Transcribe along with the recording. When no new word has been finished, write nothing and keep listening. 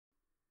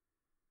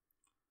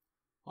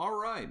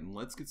Alright, and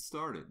let's get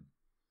started.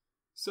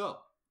 So,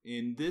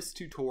 in this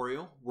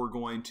tutorial, we're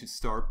going to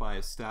start by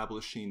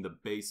establishing the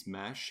base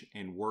mesh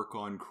and work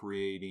on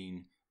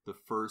creating the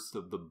first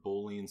of the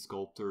Boolean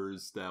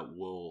sculptors that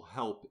will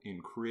help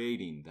in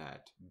creating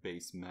that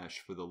base mesh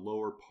for the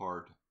lower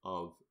part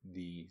of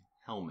the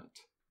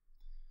helmet.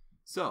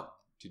 So,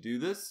 to do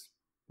this,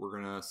 we're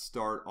going to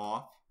start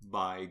off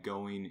by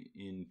going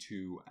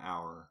into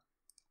our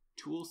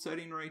tool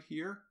setting right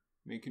here,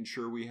 making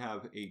sure we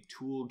have a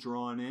tool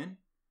drawn in.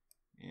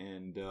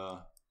 And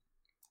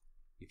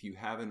if you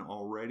haven't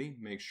already,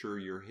 make sure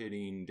you're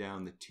hitting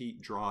down the T,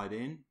 draw it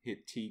in,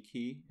 hit T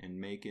key, and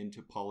make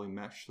into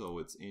polymesh so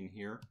it's in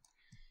here.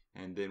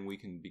 And then we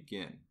can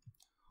begin.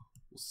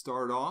 We'll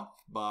start off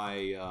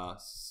by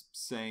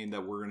saying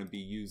that we're going to be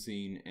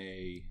using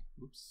a,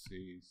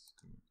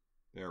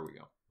 there we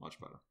go, much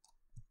better.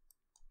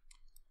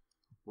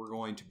 We're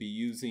going to be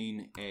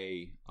using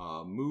a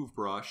move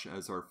brush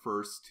as our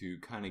first to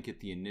kind of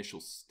get the initial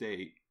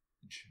stage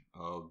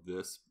of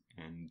this.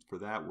 And for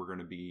that, we're going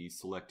to be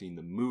selecting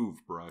the move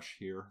brush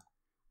here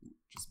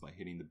just by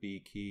hitting the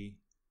B key,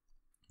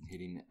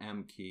 hitting the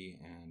M key,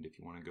 and if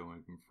you want to go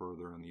even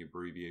further on the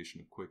abbreviation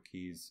of quick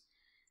keys,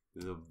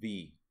 the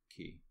V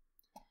key.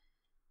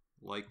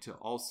 Like to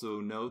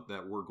also note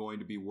that we're going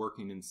to be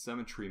working in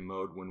symmetry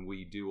mode when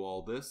we do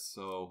all this,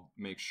 so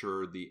make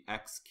sure the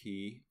X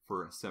key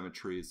for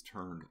symmetry is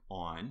turned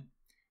on.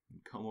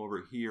 And come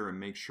over here and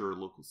make sure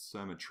local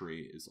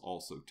symmetry is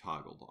also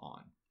toggled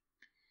on.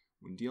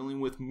 When dealing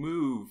with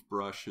move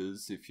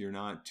brushes, if you're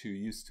not too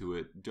used to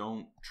it,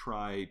 don't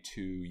try to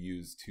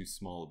use too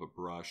small of a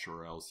brush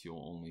or else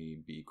you'll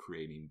only be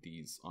creating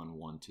these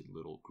unwanted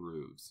little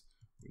grooves.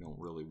 We don't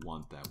really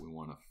want that. We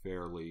want a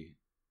fairly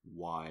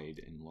wide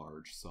and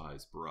large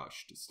size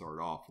brush to start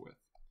off with.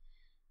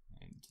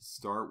 And to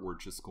start, we're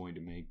just going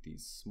to make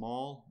these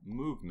small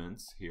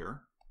movements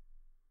here.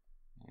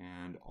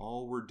 And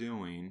all we're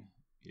doing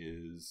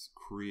is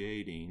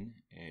creating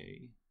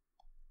a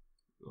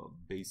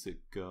basic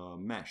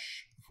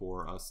mesh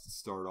for us to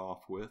start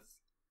off with,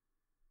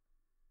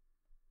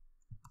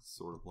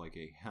 sort of like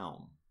a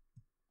helm.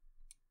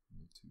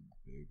 Not too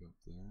big up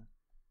there,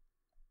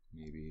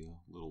 maybe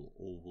a little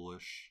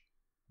ovalish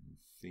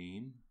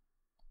theme.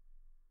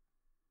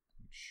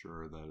 Make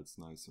sure that it's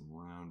nice and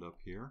round up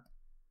here,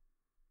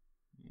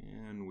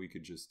 and we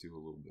could just do a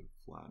little bit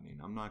of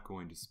flattening. I'm not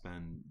going to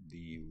spend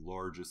the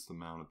largest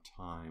amount of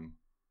time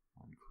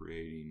on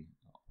creating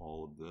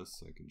all of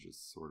this. I can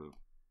just sort of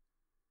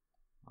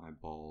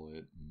eyeball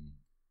it and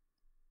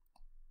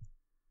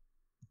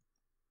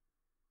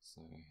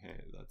say,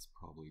 hey, that's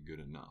probably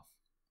good enough.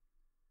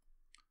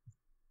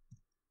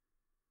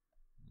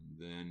 And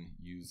then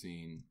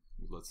using,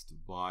 let's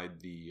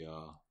divide the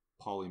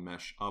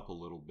polymesh up a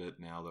little bit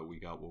now that we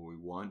got what we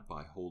want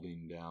by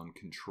holding down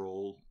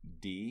Control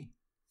D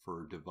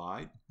for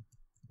divide,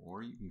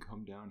 or you can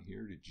come down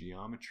here to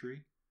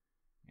geometry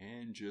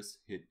and just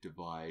hit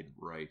divide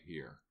right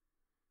here.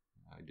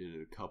 I did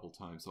it a couple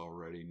times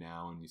already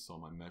now, and you saw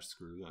my mesh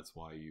screw. That's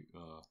why you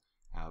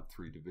have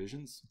 3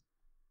 divisions.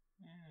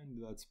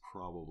 And that's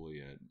probably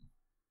it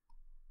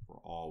for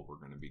all we're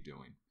going to be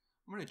doing.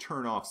 I'm going to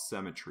turn off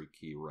symmetry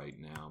key right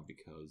now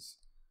because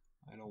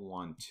I don't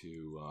want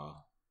to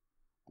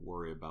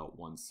worry about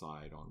one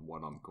side on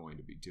what I'm going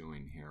to be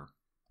doing here.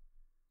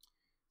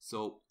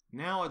 So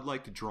now I'd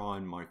like to draw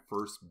in my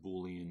first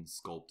Boolean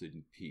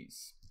sculpted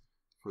piece.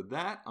 For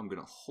that, I'm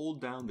going to hold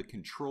down the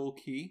Control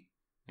key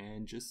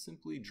and just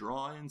simply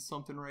draw in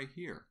something right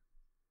here.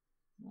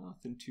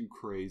 Nothing too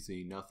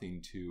crazy,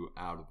 nothing too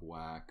out of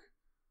whack.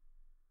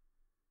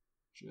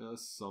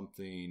 Just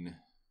something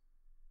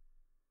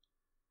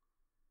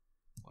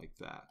like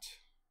that.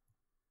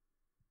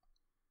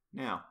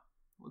 Now,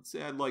 let's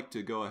say I'd like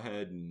to go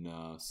ahead and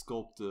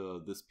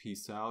sculpt this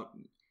piece out.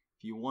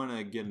 If you want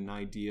to get an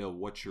idea of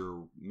what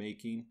you're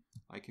making,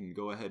 I can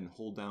go ahead and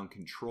hold down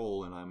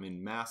Control, and I'm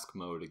in mask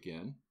mode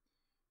again.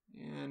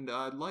 And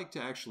I'd like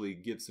to actually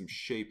give some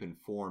shape and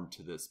form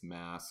to this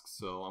mask,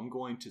 so I'm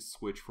going to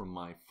switch from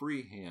my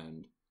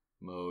freehand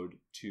mode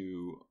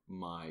to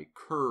my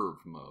curve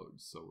mode.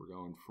 So we're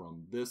going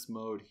from this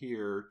mode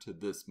here to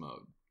this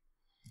mode.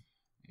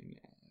 And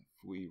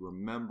if we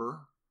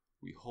remember,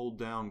 we hold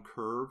down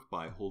curve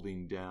by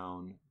holding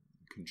down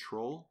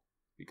Control,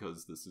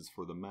 because this is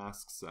for the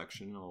mask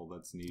section. All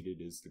that's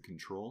needed is the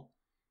Control.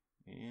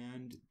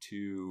 And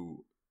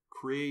to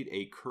create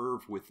a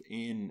curve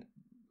within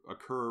a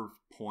curve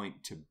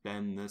point to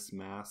bend this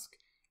mask,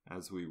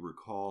 as we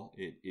recall,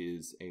 it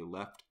is a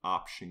left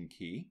option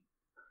key.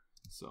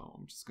 So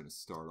I'm just going to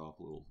start off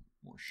a little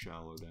more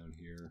shallow down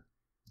here,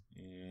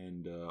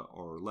 and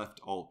our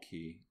left alt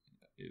key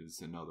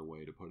is another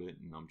way to put it,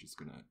 and I'm just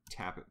going to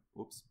tap it,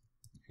 whoops,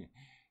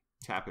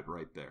 tap it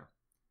right there.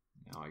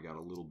 Now I got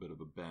a little bit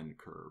of a bend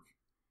curve.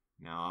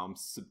 Now I'm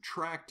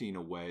subtracting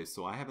away,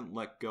 so I haven't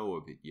let go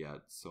of it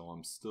yet, so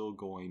I'm still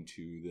going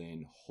to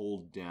then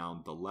hold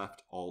down the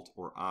left alt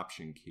or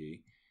option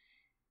key,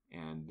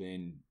 and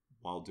then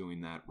while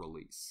doing that,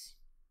 release.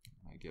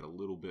 I get a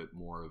little bit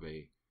more of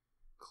a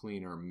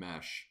cleaner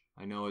mesh.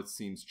 I know it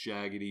seems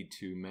jaggedy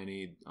to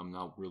many. I'm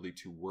not really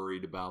too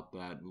worried about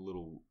that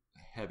little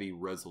heavy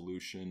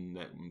resolution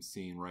that I'm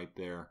seeing right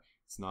there.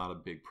 It's not a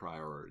big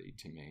priority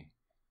to me,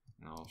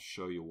 and I'll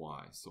show you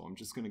why. So I'm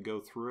just going to go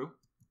through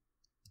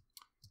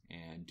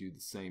and do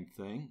the same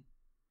thing.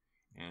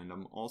 And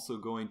I'm also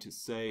going to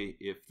say,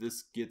 if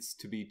this gets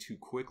to be too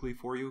quickly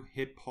for you,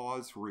 hit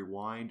pause,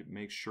 rewind,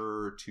 make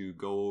sure to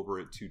go over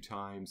it 2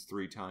 times,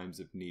 3 times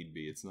if need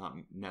be. It's not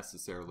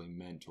necessarily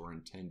meant or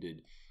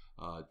intended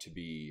to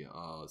be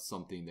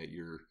something that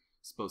you're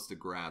supposed to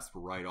grasp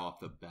right off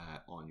the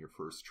bat on your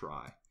first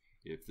try,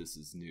 if this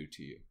is new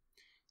to you.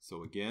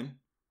 So again,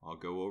 I'll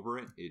go over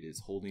it. It is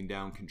holding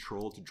down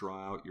Control to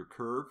draw out your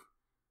curve.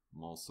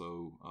 I'm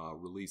also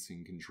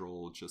releasing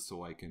Control just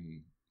so I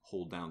can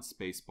hold down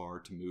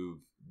spacebar to move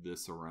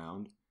this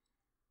around.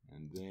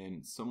 And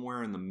then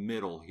somewhere in the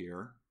middle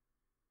here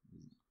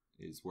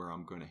is where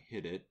I'm going to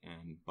hit it.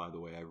 And by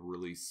the way, I've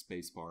released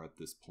spacebar at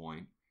this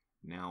point.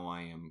 Now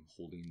I am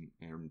holding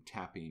and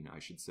tapping, I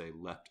should say,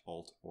 left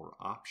Alt or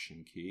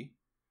Option key.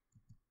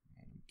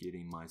 And I'm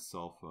getting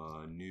myself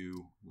a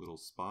new little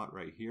spot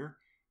right here.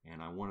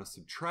 And I want to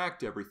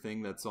subtract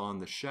everything that's on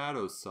the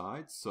shadow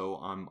side, so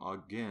I'm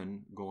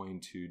again going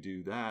to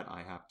do that.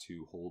 I have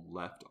to hold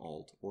left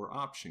Alt or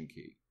Option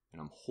key,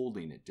 and I'm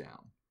holding it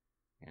down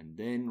and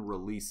then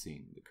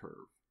releasing the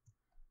curve.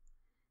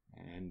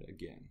 And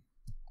again,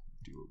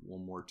 do it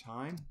one more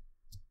time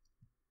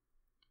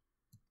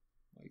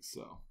like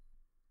so.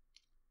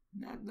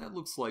 That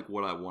looks like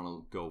what I want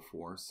to go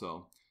for.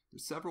 So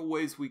there's several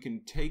ways we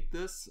can take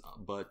this,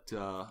 but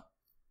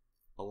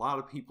a lot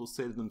of people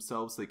say to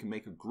themselves they can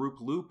make a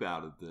group loop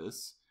out of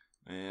this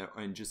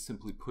and just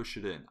simply push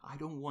it in. I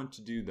don't want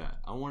to do that.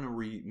 I want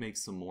to make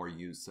some more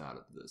use out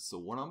of this. So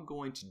what I'm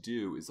going to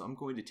do is I'm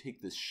going to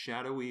take this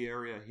shadowy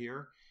area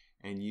here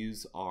and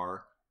use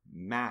our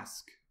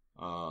mask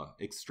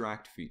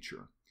extract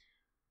feature.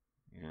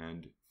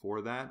 And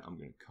for that, I'm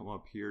going to come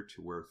up here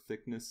to where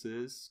thickness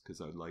is,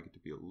 because I'd like it to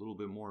be a little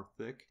bit more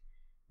thick,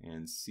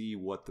 and see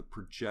what the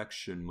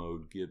projection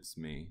mode gives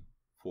me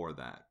for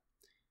that.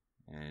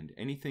 And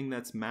anything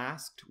that's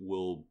masked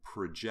will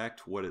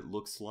project what it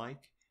looks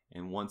like.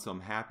 And once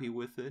I'm happy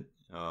with it,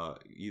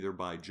 either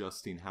by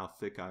adjusting how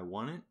thick I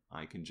want it,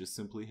 I can just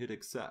simply hit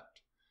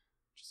accept.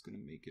 Just going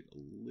to make it a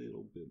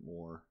little bit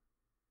more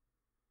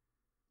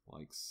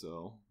like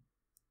so.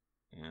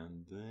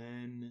 And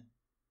then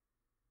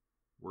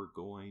we're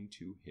going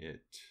to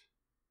hit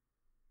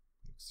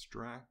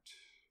extract.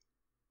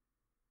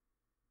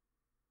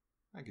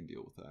 I can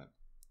deal with that.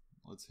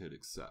 Let's hit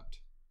accept.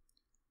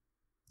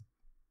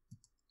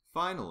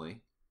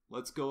 Finally,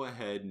 let's go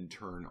ahead and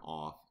turn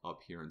off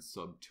up here in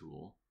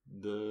Subtool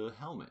the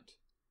helmet.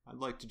 I'd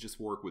like to just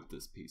work with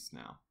this piece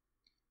now.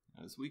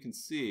 As we can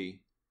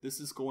see, this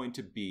is going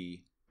to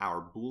be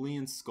our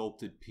Boolean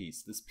sculpted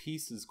piece. This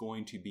piece is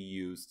going to be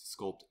used to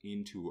sculpt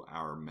into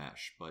our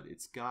mesh, but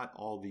it's got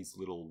all these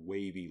little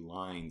wavy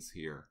lines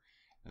here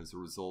as a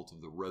result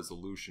of the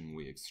resolution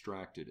we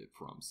extracted it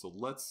from. So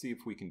let's see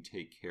if we can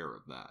take care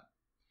of that.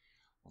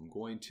 I'm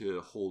going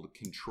to hold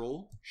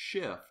Control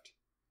Shift,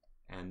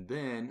 and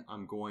then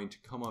I'm going to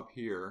come up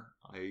here.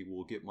 I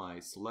will get my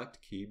select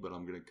key, but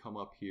I'm going to come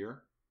up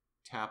here,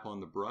 tap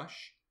on the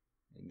brush,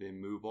 and then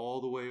move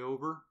all the way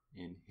over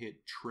and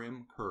hit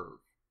Trim Curve.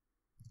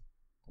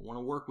 I want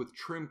to work with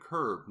Trim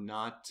Curve,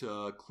 not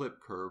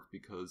Clip Curve,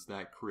 because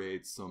that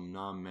creates some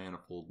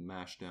non-manifold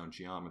mash-down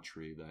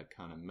geometry that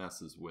kind of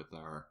messes with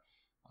our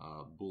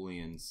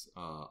Booleans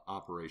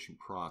operation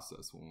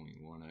process when we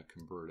want to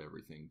convert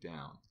everything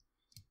down.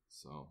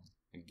 So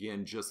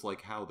again, just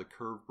like how the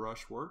curve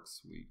brush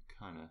works, we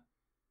kind of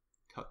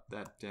cut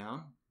that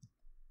down.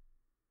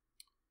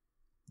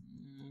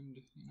 And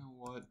you know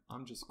what?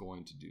 I'm just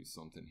going to do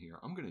something here.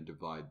 I'm going to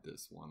divide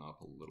this one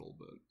up a little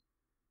bit.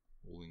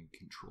 Holding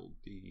Control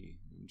D.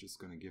 I'm just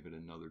going to give it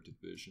another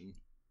division.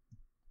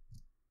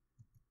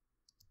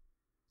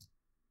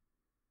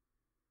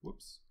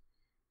 Whoops.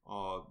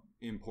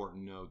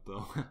 Important note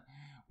though,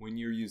 when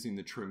you're using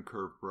the Trim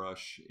Curve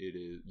brush,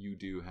 you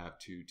do have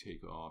to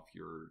take off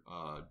your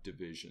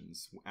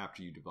divisions.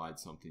 After you divide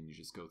something, you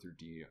just go through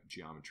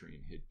geometry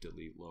and hit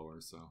delete lower.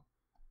 So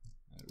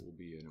that will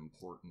be an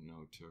important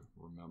note to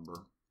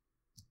remember.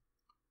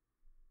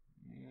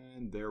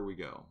 And there we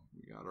go.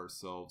 We got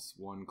ourselves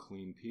one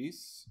clean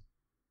piece.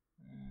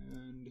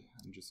 And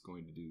I'm just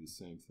going to do the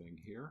same thing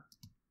here.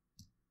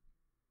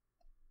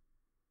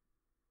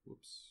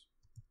 Whoops.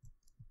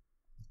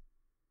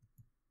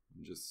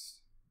 I'm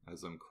just,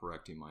 as I'm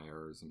correcting my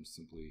errors, I'm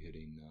simply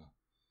hitting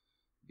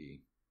the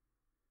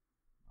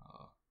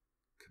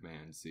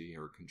Command C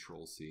or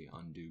Control C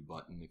undo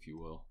button, if you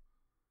will,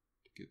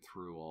 to get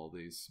through all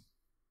these.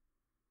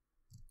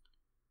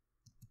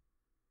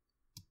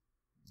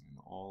 And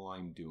all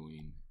I'm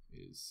doing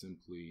is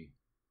simply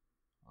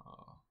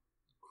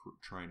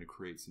trying to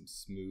create some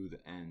smooth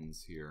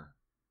ends here.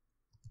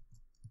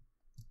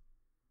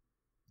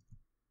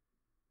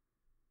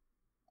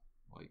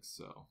 Like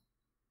so.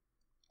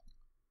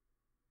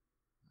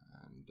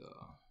 And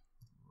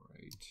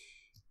right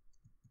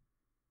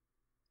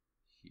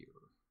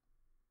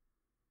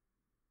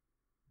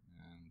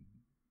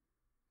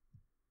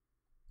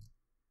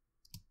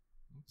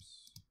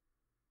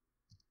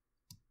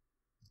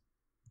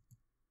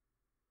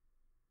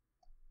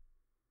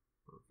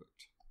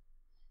Perfect.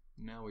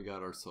 Now we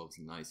got ourselves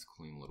a nice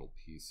clean little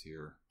piece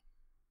here.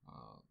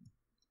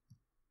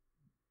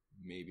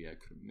 Maybe I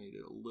could have made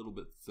it a little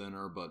bit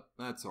thinner, but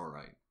that's all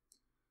right.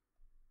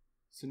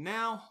 So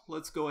now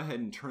let's go ahead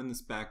and turn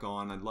this back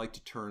on. I'd like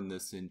to turn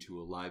this into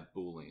a live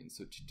Boolean.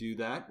 So to do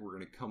that, we're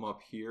going to come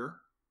up here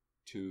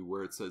to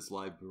where it says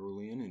live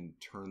Boolean and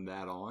turn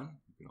that on.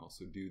 You can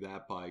also do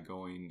that by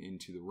going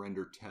into the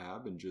render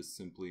tab and just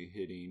simply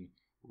hitting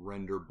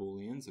render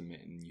Booleans,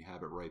 and you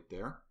have it right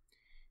there.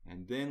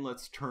 And then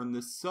let's turn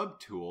this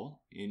subtool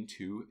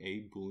into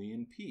a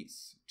Boolean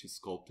piece to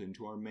sculpt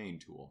into our main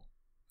tool.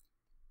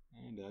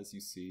 And as you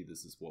see,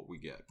 this is what we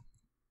get.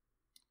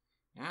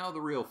 Now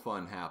the real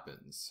fun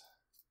happens.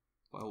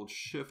 If I hold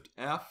Shift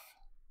F,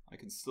 I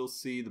can still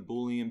see the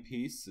Boolean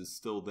piece is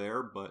still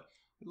there, but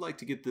I'd like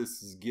to get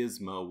this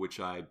gizmo, which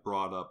I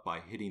brought up by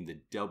hitting the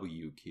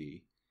W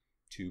key,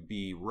 to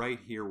be right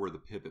here where the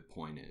pivot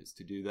point is.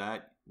 To do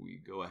that,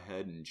 we go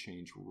ahead and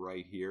change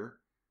right here.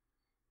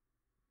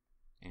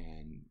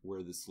 And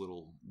where this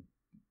little,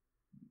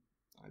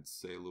 I'd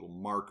say little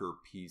marker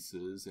piece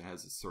is, it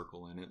has a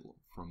circle in it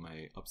from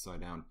a upside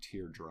down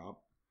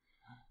teardrop.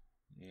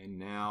 And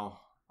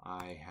now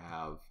I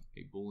have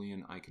a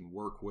Boolean I can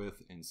work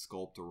with and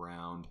sculpt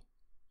around.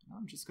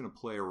 I'm just going to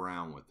play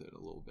around with it a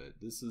little bit.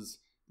 This is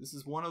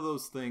one of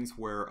those things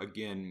where,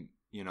 again,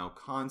 you know,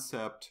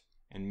 concept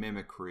and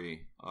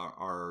mimicry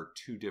are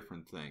two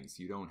different things.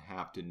 You don't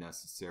have to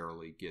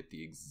necessarily get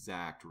the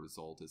exact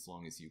result as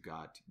long as you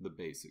got the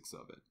basics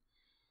of it.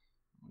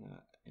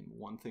 And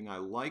one thing I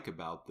like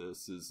about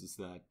this is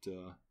that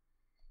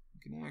you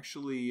can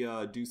actually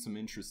do some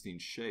interesting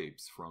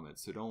shapes from it,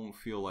 so don't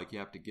feel like you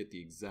have to get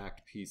the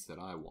exact piece that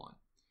I want.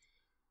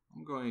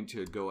 I'm going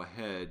to go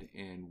ahead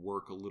and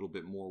work a little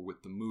bit more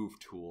with the move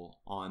tool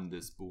on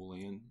this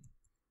Boolean.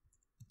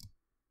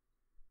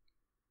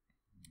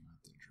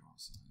 Not the draw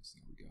size,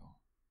 there we go.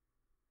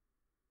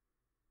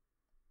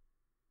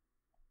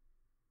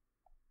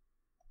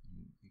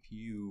 If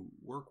you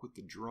work with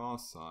the draw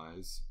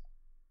size,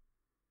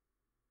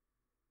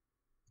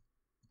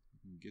 you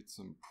can get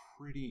some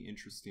pretty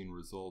interesting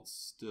results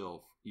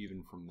still,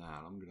 even from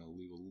that. I'm going to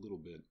leave a little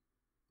bit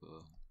of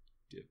a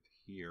dip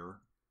here.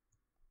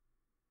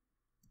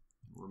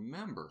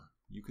 Remember,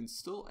 you can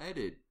still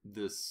edit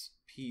this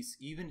piece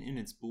even in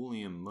its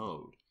Boolean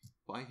mode.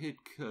 If I hit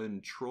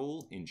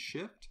Control and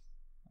Shift,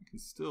 I can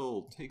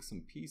still take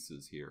some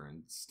pieces here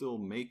and still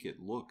make it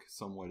look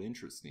somewhat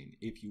interesting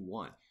if you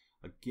want.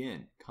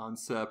 Again,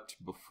 concept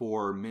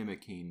before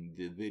mimicking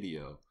the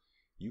video.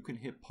 You can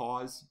hit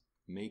pause,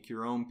 make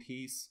your own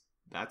piece.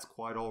 That's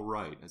quite all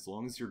right, as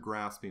long as you're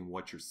grasping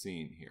what you're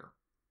seeing here.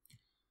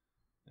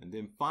 And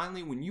then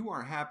finally, when you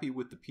are happy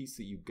with the piece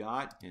that you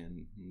got,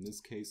 and in this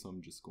case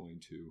I'm just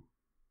going to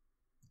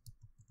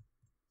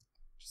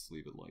just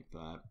leave it like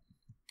that.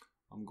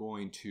 I'm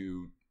going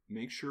to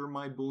make sure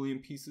my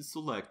Boolean piece is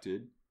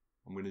selected.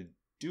 I'm going to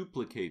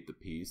duplicate the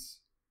piece,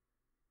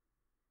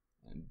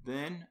 and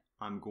then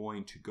I'm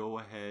going to go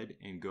ahead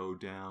and go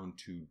down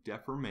to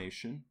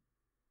deformation,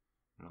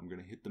 and I'm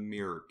going to hit the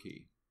mirror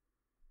key.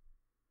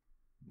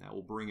 That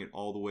will bring it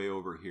all the way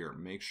over here.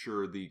 Make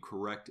sure the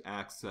correct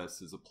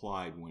axis is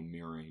applied when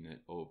mirroring it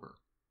over.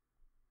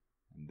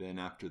 And then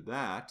after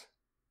that,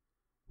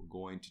 we're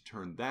going to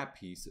turn that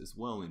piece as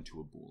well into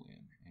a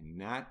Boolean.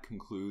 And that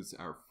concludes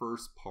our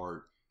first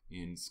part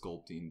in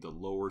sculpting the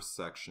lower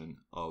section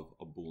of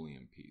a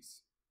Boolean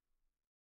piece.